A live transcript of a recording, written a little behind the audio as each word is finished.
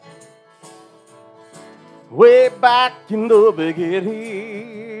Way back in the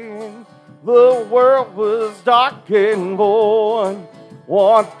beginning, the world was dark and void.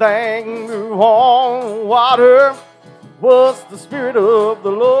 One thing grew on water was the Spirit of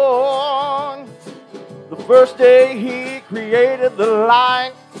the Lord. The first day He created the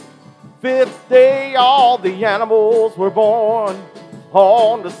light. Fifth day all the animals were born.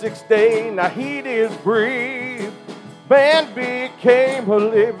 On the sixth day now He did breathe. Man became a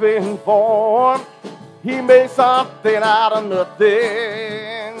living form. He made something out of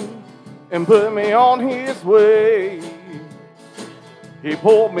nothing and put me on His way. He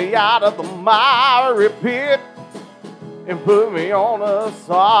pulled me out of the miry pit and put me on a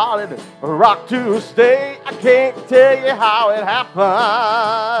solid rock to stay. I can't tell you how it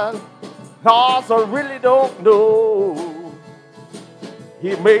happened, 'cause I really don't know.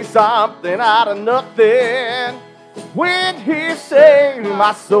 He made something out of nothing when He saved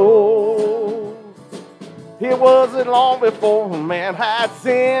my soul. It wasn't long before man had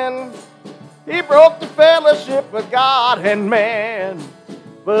sinned. He broke the fellowship with God and man,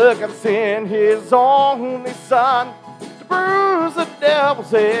 but God sent His only Son to bruise the devil's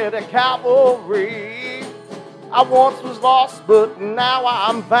head at Calvary. I once was lost, but now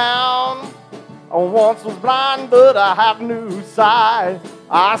I'm found. I once was blind, but I have new sight.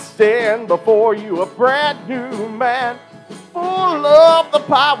 I stand before you a brand new man, full of the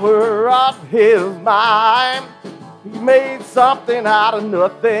power of His mind. He made something out of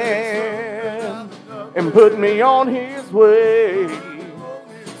nothing and put me on His way.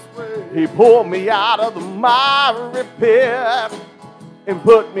 He pulled me out of the miry pit and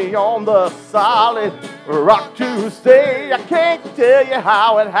put me on the solid rock to stay. I can't tell you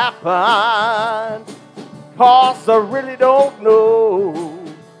how it happened, 'cause I really don't know.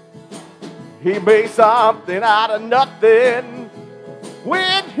 He made something out of nothing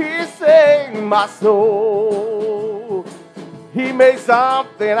when He saved my soul. He made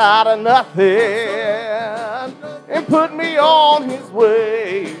something out of nothing and put me on His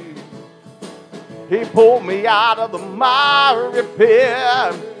way. He pulled me out of the miry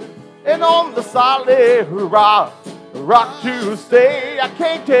pit and on the solid rock to stay. I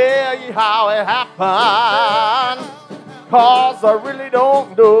can't tell you how it happened, 'cause I really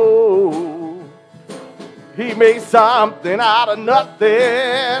don't know. He made something out of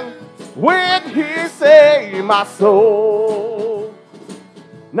nothing when He saved my soul.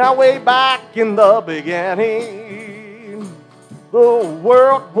 Now way back in the beginning, the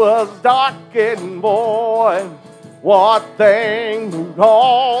world was dark and void. One thing moved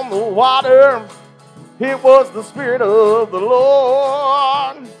on the water, it was the Spirit of the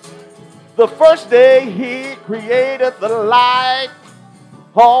Lord. The first day He created the light.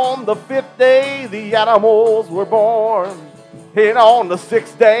 On the fifth day the animals were born. And on the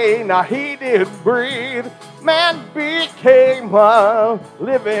sixth day now He did breathe. Man became a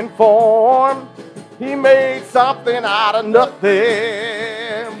living form. He made something out of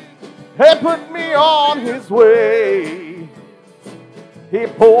nothing and put me on His way. He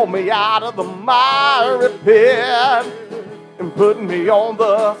pulled me out of the miry pit and put me on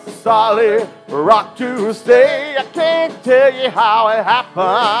the solid rock to stay. I can't tell you how it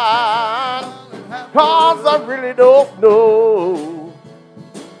happened, 'cause I really don't know.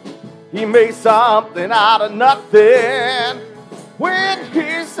 He made something out of nothing when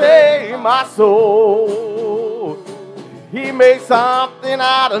He saved my soul. He made something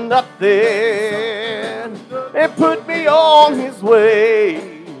out of nothing and put me on His way.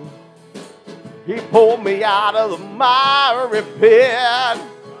 He pulled me out of the miry pit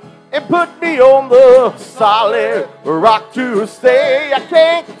and put me on the solid rock to stay. I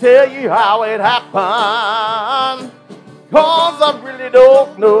can't tell you how it happened, 'cause I really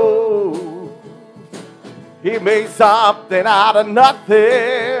don't know. He made something out of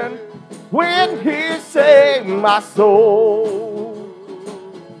nothing when He saved my soul.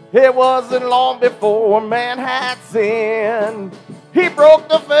 It wasn't long before man had sinned. He broke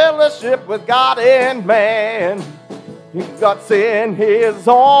the fellowship with God and man. God sent His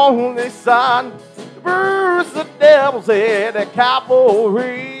only Son to bruise the devil's head at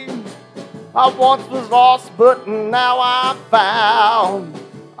Calvary. I once was lost, but now I'm found.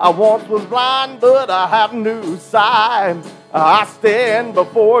 I once was blind, but I have new sight. I stand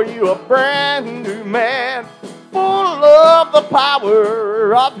before you a brand new man, full of the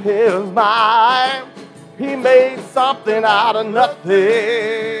power of His mind. He made something out of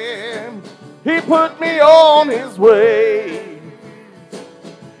nothing. He put me on His way.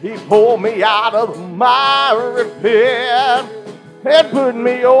 He pulled me out of the miry pit and put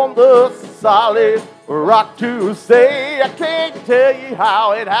me on the solid rock to stay. I can't tell you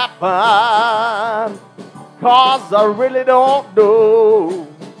how it happened, 'cause I really don't know.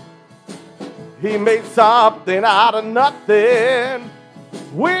 He made something out of nothing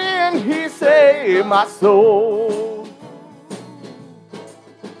when he saved my soul.